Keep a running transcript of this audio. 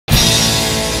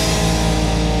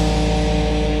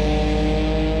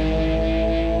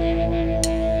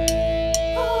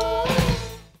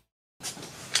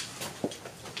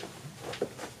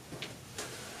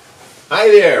Hi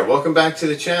there, welcome back to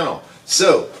the channel.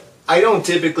 So, I don't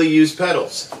typically use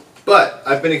pedals, but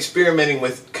I've been experimenting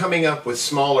with coming up with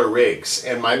smaller rigs,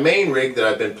 and my main rig that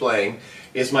I've been playing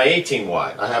is my 18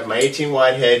 watt. I have my 18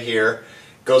 watt head here,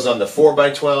 goes on the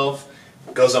 4x12,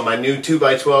 goes on my new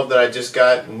 2x12 that I just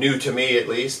got, new to me at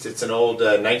least. It's an old,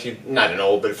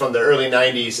 but from the early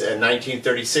 90s, a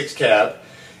 1936 cab.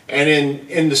 And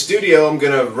in the studio I'm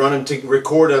going to run them to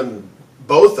record them,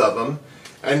 both of them.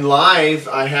 And live,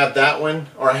 I have that one,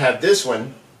 or I have this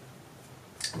one,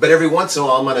 but every once in a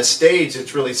while I'm on a stage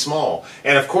that's really small.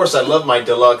 And of course I love my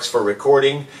Deluxe for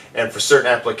recording and for certain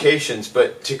applications,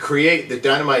 but to create the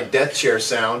Dynamite Death Chair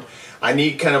sound, I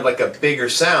need kind of like a bigger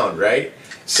sound, right?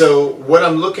 So what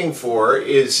I'm looking for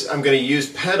is I'm going to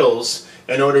use pedals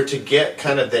in order to get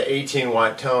kind of the 18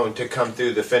 watt tone to come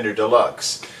through the Fender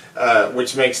Deluxe,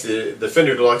 which makes the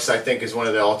Fender Deluxe, I think, is one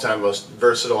of the all-time most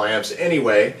versatile amps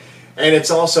anyway. And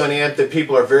it's also an amp that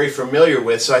people are very familiar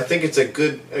with, so I think it's a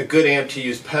good amp to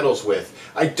use pedals with.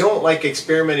 I don't like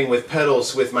experimenting with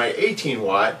pedals with my 18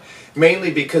 watt,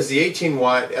 mainly because the 18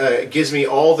 watt gives me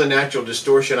all the natural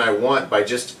distortion I want by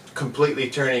just completely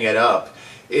turning it up.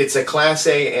 It's a Class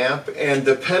A amp, and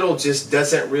the pedal just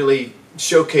doesn't really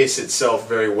showcase itself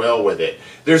very well with it.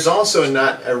 There's also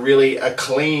not really a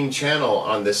clean channel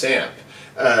on this amp.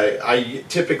 I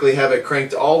typically have it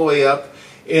cranked all the way up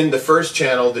in the first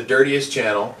channel, the dirtiest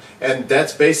channel, and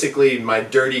that's basically my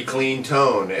dirty clean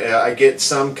tone. I get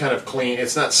some kind of clean.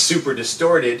 It's not super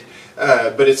distorted,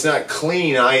 but it's not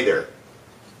clean either.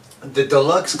 The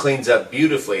Deluxe cleans up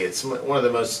beautifully. It's one of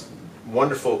the most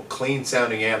wonderful clean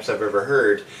sounding amps I've ever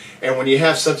heard. And when you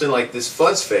have something like this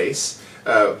Fuzz Face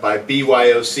by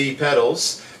BYOC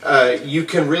pedals, you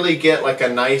can really get like a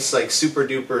nice, like super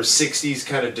duper 60s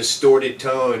kind of distorted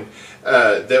tone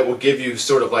that will give you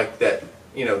sort of like that,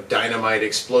 you know, dynamite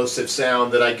explosive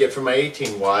sound that I get from my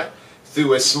 18 watt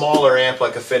through a smaller amp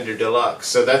like a Fender Deluxe.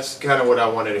 So that's kind of what I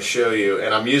wanted to show you,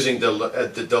 and I'm using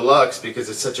the Deluxe because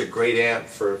it's such a great amp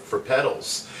for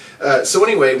pedals. So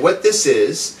anyway, what this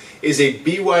is a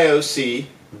BYOC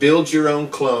build your own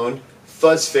clone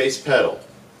Fuzz Face pedal.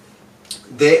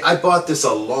 I bought this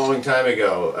a long time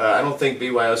ago. I don't think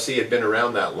BYOC had been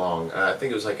around that long. I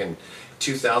think it was like in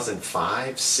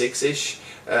 2005, 6-ish.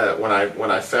 When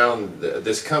I found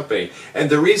this company. And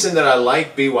the reason that I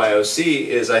like BYOC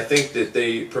is I think that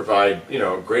they provide, you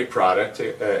know, a great product.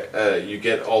 You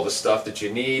get all the stuff that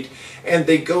you need, and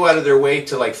they go out of their way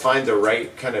to like find the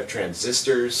right kind of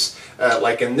transistors.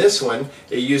 Like in this one,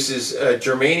 it uses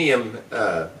germanium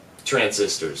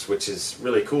transistors, which is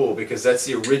really cool because that's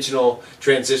the original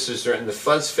transistors that are in the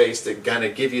Fuzz Face that kind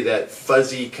of give you that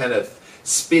fuzzy kind of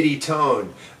spitty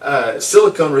tone.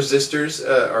 Silicone resistors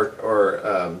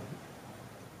or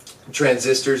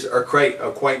transistors are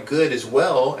quite good as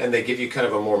well, and they give you kind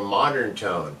of a more modern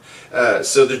tone.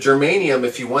 So the germanium,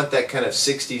 if you want that kind of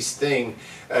 60s thing,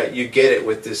 you get it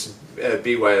with this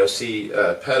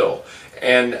BYOC pedal.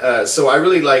 And so I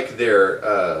really like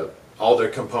their all their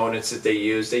components that they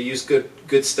use. They use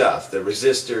good stuff. The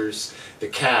resistors, the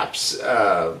caps,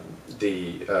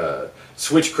 the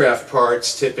switchcraft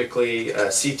parts, typically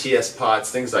CTS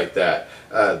pots, things like that.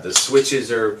 The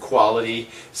switches are quality.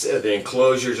 The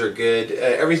enclosures are good.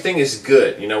 Everything is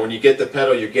good. You know, when you get the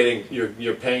pedal,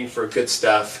 you're paying for good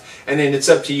stuff, and then it's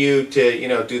up to you to, you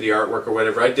know, do the artwork or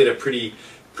whatever. I did a pretty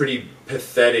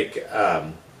pathetic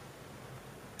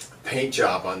paint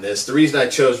job on this. The reason I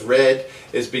chose red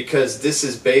is because this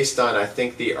is based on, I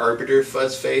think, the Arbiter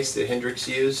Fuzz Face that Hendrix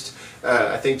used.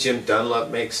 I think Jim Dunlop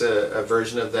makes a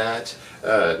version of that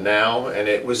now, and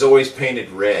it was always painted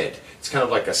red. It's kind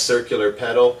of like a circular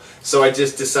pedal, so I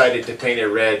just decided to paint it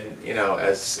red, you know,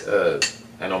 as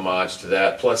an homage to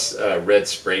that. Plus red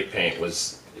spray paint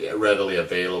was readily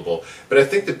available. But I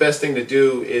think the best thing to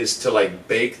do is to like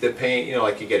bake the paint, you know,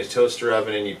 like you get a toaster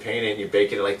oven and you paint it and you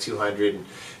bake it at like 200. And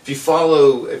if you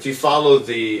follow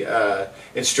the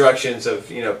instructions of,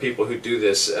 you know, people who do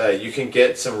this, you can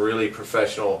get some really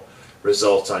professional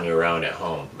results on your own at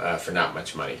home for not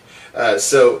much money.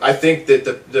 So I think that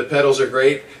the pedals are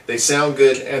great. They sound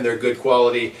good and they're good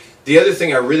quality. The other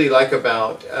thing I really like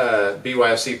about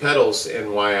BYOC pedals,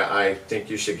 and why I think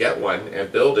you should get one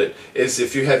and build it, is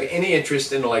if you have any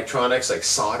interest in electronics like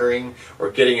soldering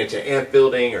or getting into amp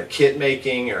building or kit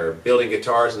making or building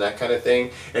guitars and that kind of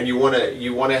thing, and you want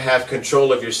to have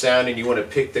control of your sound, and you want to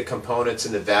pick the components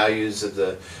and the values of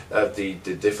the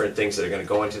different things that are going to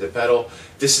go into the pedal,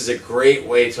 this is a great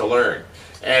way to learn.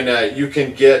 And you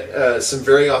can get some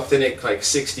very authentic, like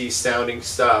 60s sounding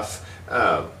stuff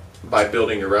by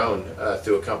building your own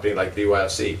through a company like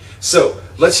BYOC. So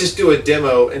let's just do a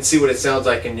demo and see what it sounds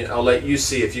like, and I'll let you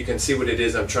see if you can see what it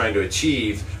is I'm trying to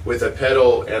achieve with a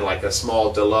pedal and like a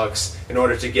small deluxe in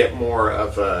order to get more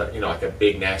of a, like a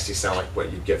big nasty sound like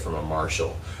what you'd get from a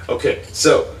Marshall. Okay,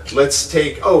 so let's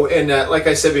take, like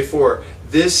I said before,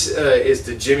 this is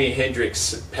the Jimi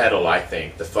Hendrix pedal, I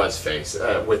think, the Fuzz Face,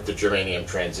 with the germanium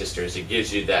transistors. It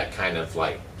gives you that kind of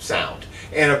like sound.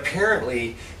 And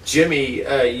apparently Jimmy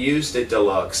used a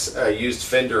deluxe, used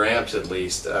Fender amps at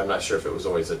least. I'm not sure if it was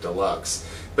always a deluxe,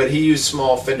 but he used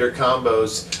small Fender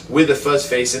combos with the Fuzz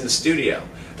Face in the studio.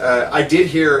 I did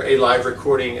hear a live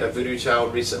recording of Voodoo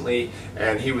Child recently,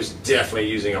 and he was definitely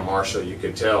using a Marshall. You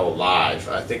could tell live.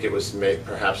 I think it was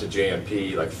perhaps a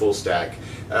JMP, like full stack.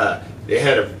 It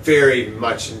had a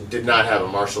did not have a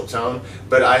Marshall tone,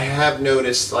 but I have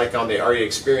noticed, like on the Are You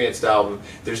Experienced album,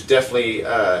 there's definitely,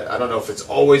 I don't know if it's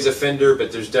always a Fender,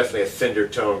 but there's definitely a Fender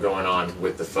tone going on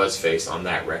with the Fuzz Face on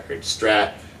that record.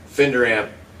 Strat, Fender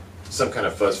amp, some kind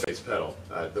of Fuzz Face pedal.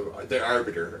 The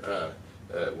Arbiter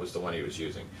was the one he was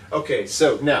using. Okay,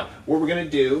 so now what we're going to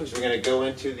do is we're going to go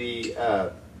into the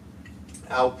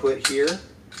output here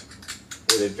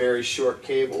with a very short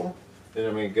cable. Then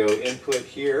I'm going to go input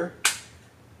here.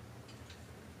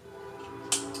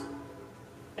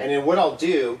 And then what I'll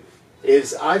do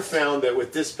is I've found that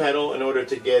with this pedal, in order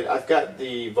to get, I've got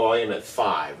the volume at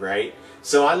 5, right?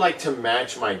 So I like to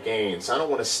match my gain. So I don't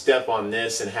want to step on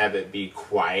this and have it be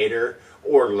quieter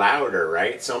or louder,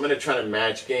 right? So I'm going to try to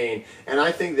match gain. And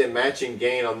I think that matching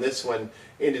gain on this one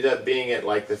ended up being at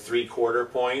like the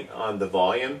 3/4 point on the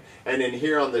volume. And then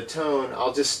here on the tone,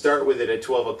 I'll just start with it at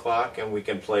 12 o'clock and we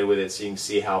can play with it so you can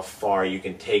see how far you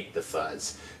can take the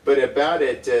fuzz. But about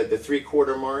at the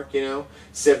 3/4 mark,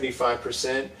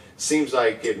 75%, seems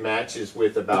like it matches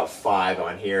with about 5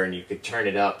 on here, and you could turn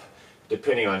it up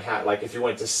depending on how, like if you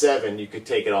went to 7, you could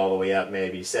take it all the way up,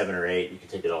 maybe 7 or 8, you could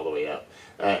take it all the way up.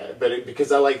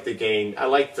 Because I like the gain, I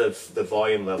like the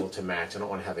volume level to match. I don't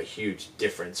want to have a huge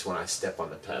difference when I step on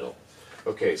the pedal.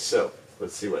 Okay, so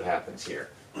let's see what happens here.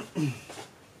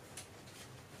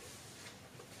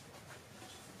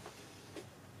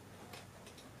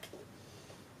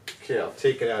 Okay, I'll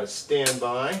take it out of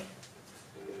standby.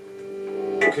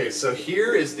 Okay, so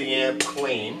here is the amp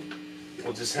clean.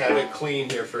 We'll just have it clean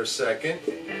here for a second.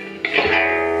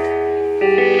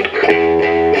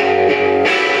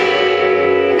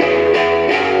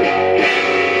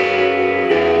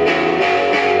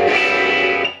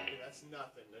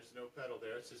 Pedal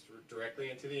there, it's just directly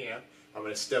into the amp. I'm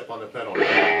going to step on the pedal now.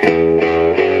 I'm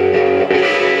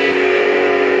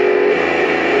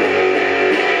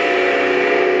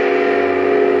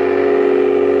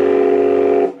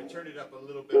going to turn it up a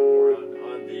little bit more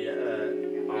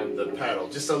on the pedal,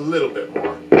 just a little bit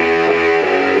more.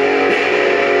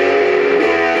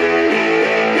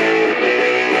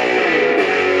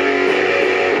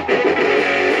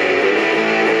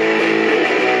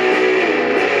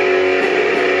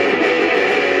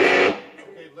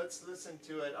 Listen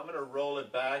to it. I'm going to roll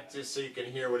it back just so you can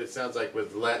hear what it sounds like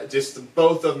with just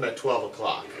both of them at 12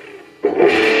 o'clock.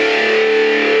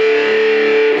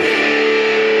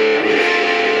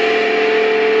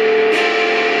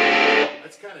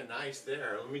 That's kind of nice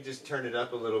there. Let me just turn it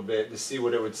up a little bit to see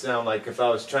what it would sound like if I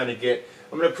was trying to get,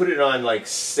 I'm going to put it on like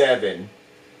 7,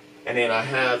 and then I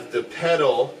have the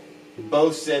pedal,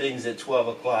 both settings at 12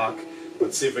 o'clock.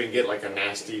 Let's see if we can get like a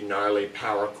nasty, gnarly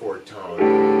power chord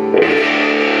tone.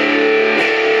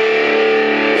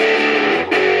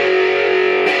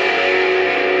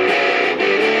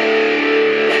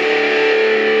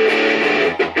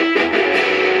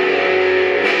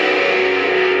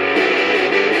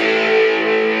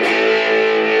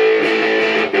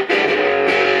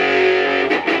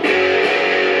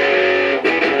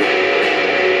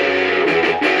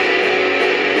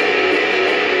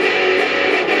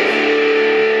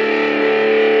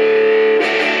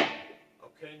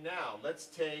 Let's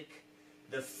take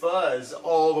the fuzz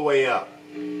all the way up.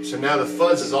 So now the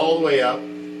fuzz is all the way up,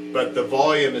 but the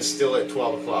volume is still at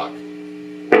 12 o'clock.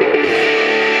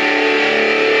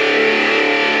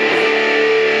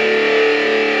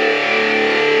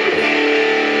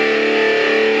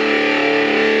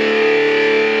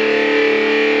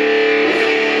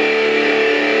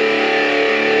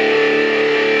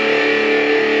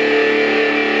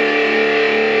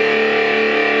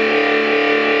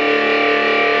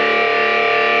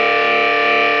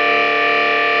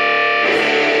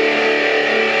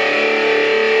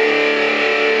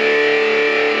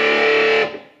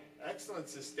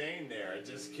 Sustain there. It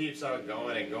just keeps on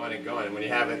going and going and going when you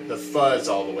have the fuzz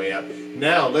all the way up.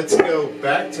 Now let's go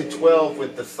back to 12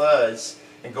 with the fuzz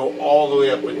and go all the way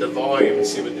up with the volume and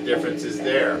see what the difference is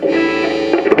there. Okay,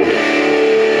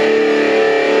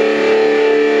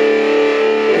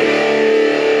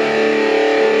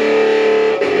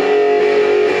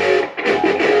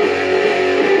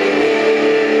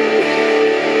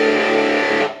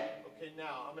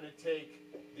 now I'm going to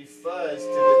take the fuzz to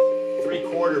the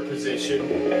 3/4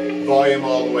 position, volume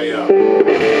all the way up.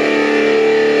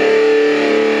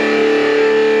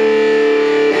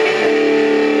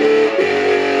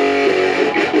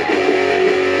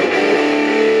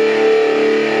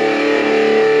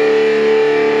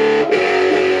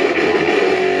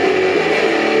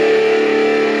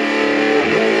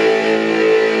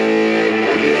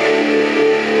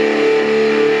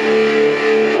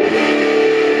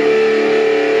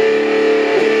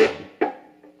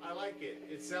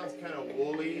 It sounds kind of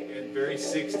woolly and very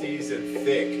 60s and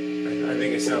thick. I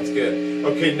think it sounds good.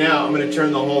 Okay, now I'm going to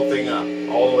turn the whole thing up,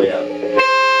 all the way up.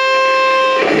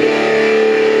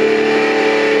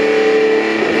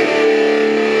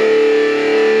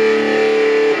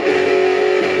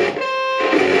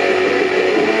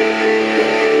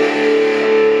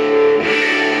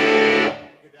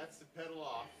 Okay, that's the pedal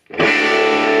off.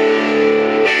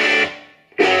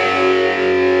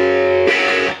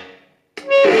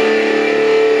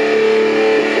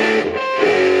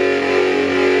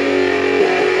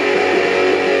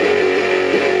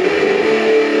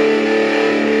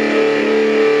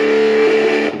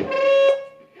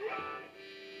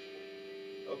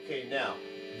 Okay, now,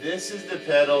 this is the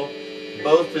pedal,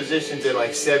 both positions at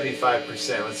like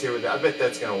 75%. Let's hear what that, I bet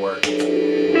that's going to work.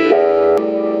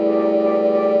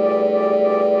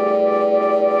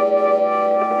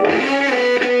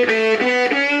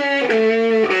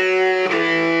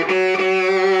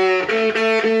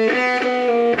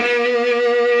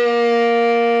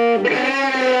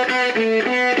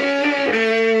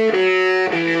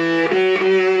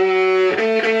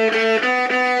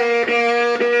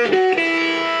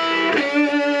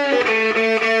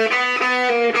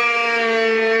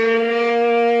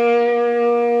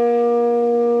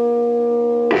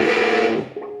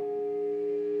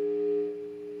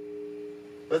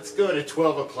 Let's go to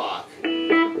 12 o'clock. That's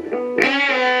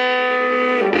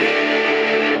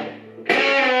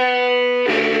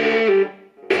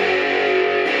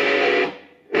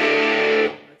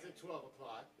at 12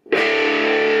 o'clock.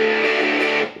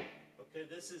 Okay,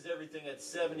 this is everything at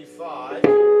 75.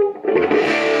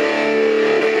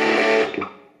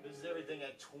 This is everything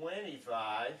at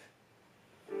 25.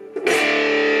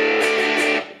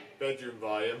 Bedroom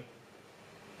volume.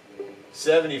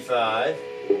 75.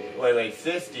 Wait,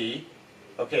 50.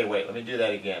 Okay, wait, let me do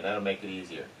that again. That'll make it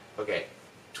easier. Okay,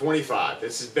 25.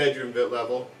 This is bedroom bit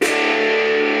level.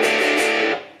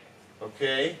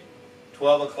 Okay,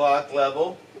 12 o'clock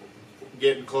level.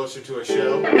 Getting closer to a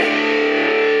show.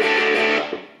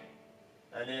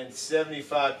 And then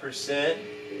 75%.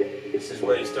 This is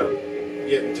where you start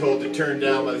getting told to turn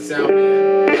down by the sound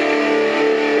man.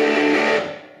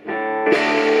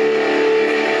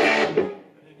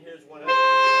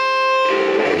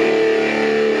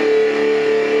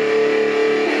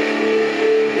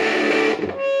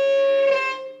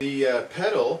 The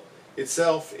pedal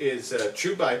itself is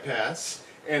true bypass,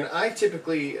 and I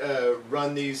typically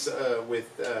run these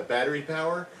with battery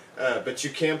power, but you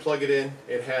can plug it in.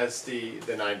 It has the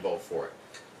 9-volt for it.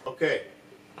 Okay,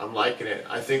 I'm liking it.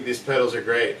 I think these pedals are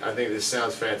great. I think this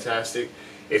sounds fantastic.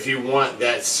 If you want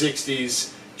that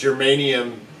 60s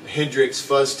Germanium Hendrix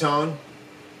fuzz tone,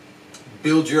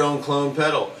 build your own clone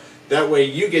pedal. That way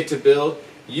you get to build,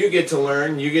 you get to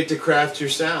learn, you get to craft your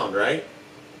sound, right?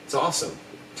 It's awesome.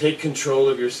 Take control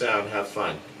of your sound, have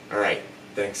fun. Alright,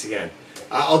 thanks again.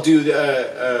 I'll do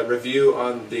a review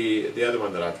on the other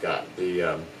one that I've got,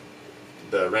 the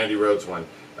Randy Rhoads one,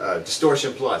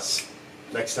 Distortion Plus,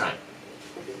 next time.